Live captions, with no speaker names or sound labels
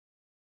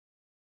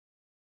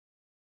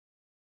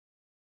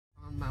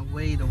My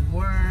way to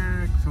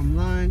work from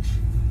lunch.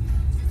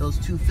 Those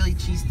 2 Philly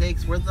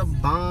cheesesteaks were the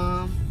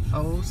bomb.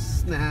 Oh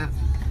snap.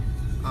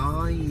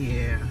 Oh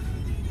yeah.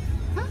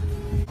 Huh?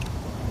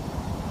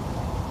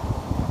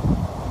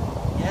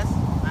 Yes,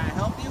 may I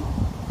help you?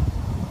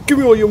 Give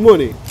me all your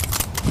money.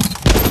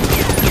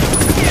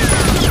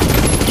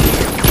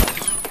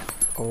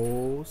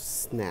 Oh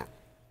snap.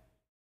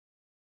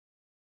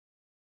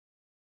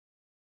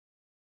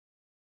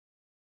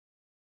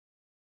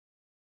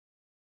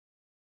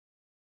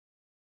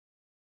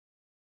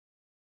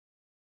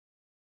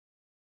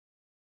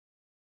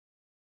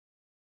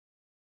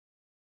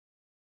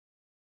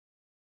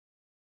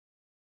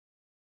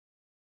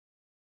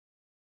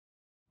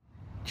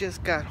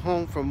 Just got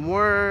home from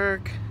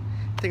work.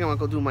 I think I'm gonna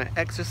go do my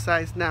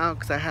exercise now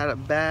because I had a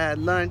bad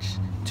lunch.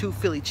 2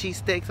 Philly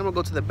cheesesteaks. I'm gonna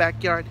go to the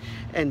backyard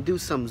and do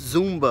some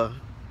Zumba.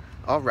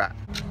 All right.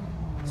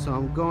 So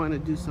I'm going to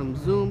do some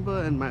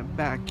Zumba in my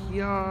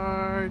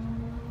backyard.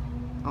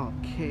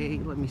 Okay,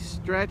 let me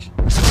stretch.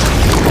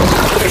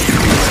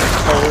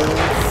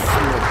 Oh,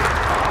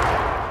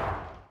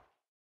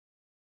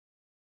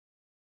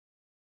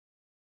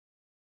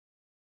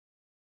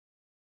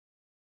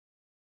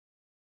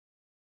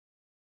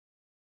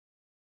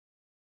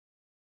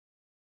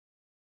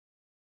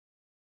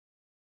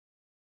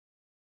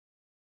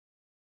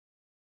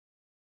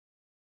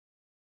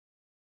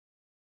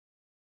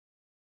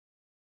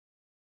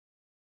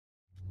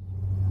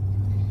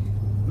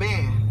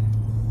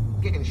 man,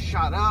 getting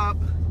shot up,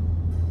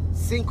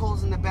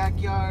 sinkholes in the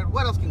backyard.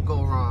 What else can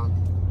go wrong?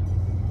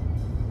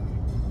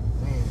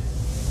 Man.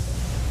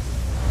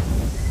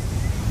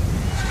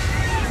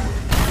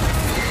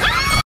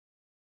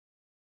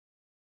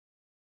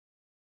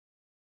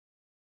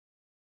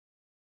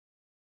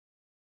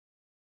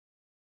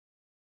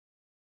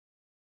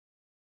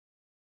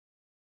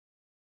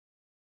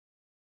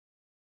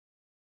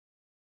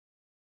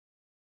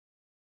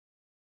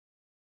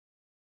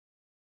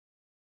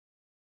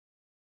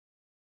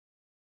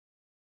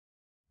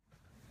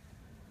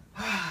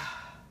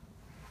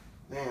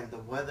 Man, the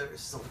weather is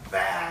so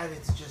bad.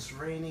 It's just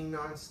raining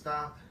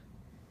nonstop.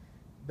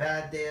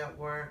 Bad day at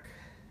work.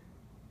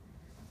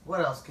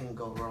 What else can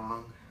go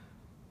wrong?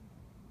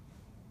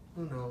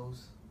 Who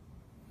knows?